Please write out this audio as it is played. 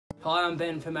Hi, I'm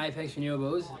Ben from Apex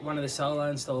Renewables, one of the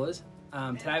solar installers.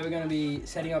 Today we're going to be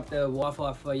setting up the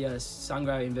Wi-Fi for your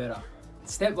Sungrow inverter.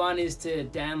 Step one is to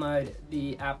download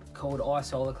the app called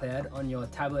iSolar Cloud on your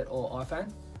tablet or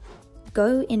iPhone.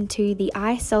 Go into the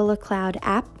iSolar Cloud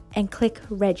app and click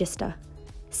Register.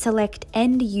 Select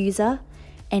End User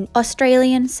and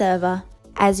Australian Server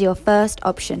as your first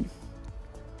option.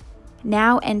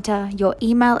 Now enter your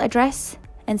email address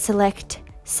and select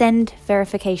Send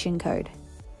Verification Code.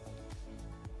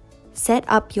 Set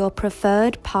up your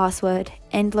preferred password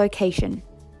and location.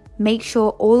 Make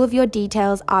sure all of your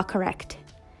details are correct.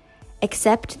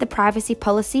 Accept the privacy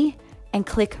policy and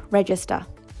click Register.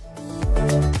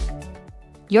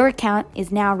 Your account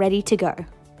is now ready to go.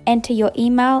 Enter your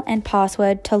email and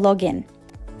password to log in.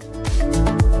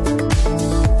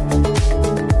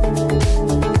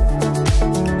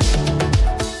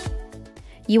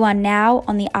 You are now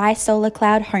on the iSolar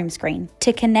Cloud home screen.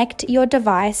 To connect your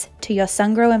device to your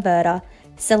Sungrow inverter,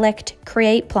 select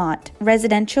Create Plant,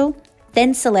 Residential,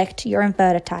 then select your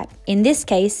inverter type. In this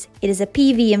case, it is a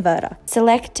PV inverter.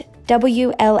 Select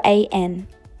WLAN,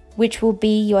 which will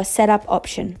be your setup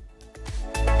option.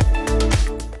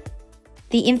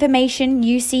 The information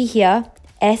you see here,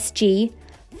 SG,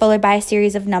 followed by a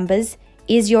series of numbers,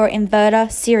 is your inverter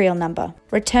serial number.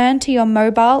 Return to your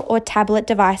mobile or tablet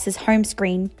device's home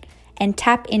screen and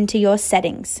tap into your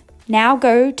settings. Now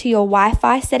go to your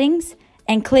Wi-Fi settings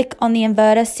and click on the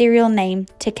inverter serial name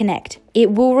to connect.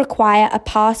 It will require a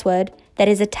password that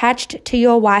is attached to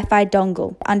your Wi-Fi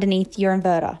dongle underneath your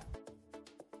inverter.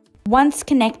 Once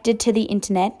connected to the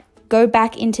internet, go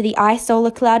back into the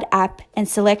iSolar Cloud app and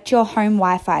select your home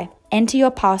Wi-Fi. Enter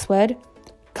your password,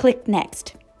 click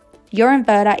Next. Your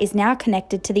inverter is now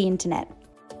connected to the internet.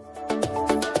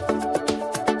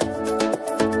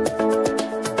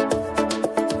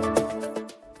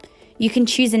 You can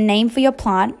choose a name for your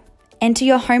plant, enter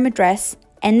your home address,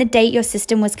 and the date your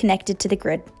system was connected to the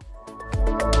grid.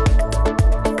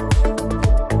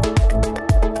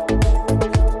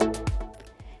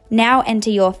 Now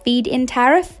enter your feed-in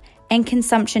tariff and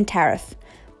consumption tariff,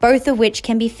 both of which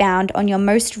can be found on your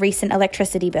most recent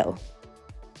electricity bill.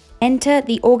 Enter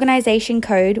the organization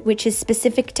code, which is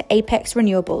specific to Apex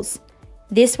Renewables.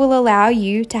 This will allow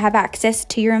you to have access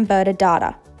to your inverter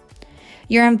data.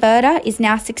 Your inverter is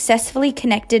now successfully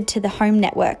connected to the home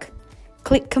network.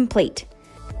 Click Complete.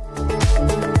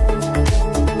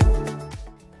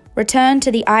 Return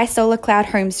to the iSolar Cloud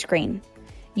home screen.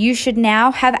 You should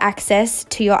now have access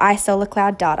to your iSolar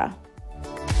Cloud data.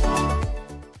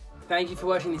 Thank you for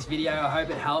watching this video. I hope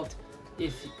it helped.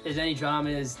 If there's any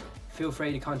dramas, feel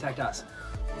free to contact us.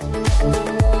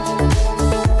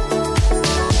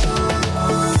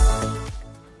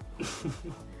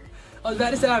 I was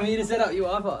about to say I'm here to set up your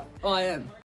Wi-Fi. Oh, I am.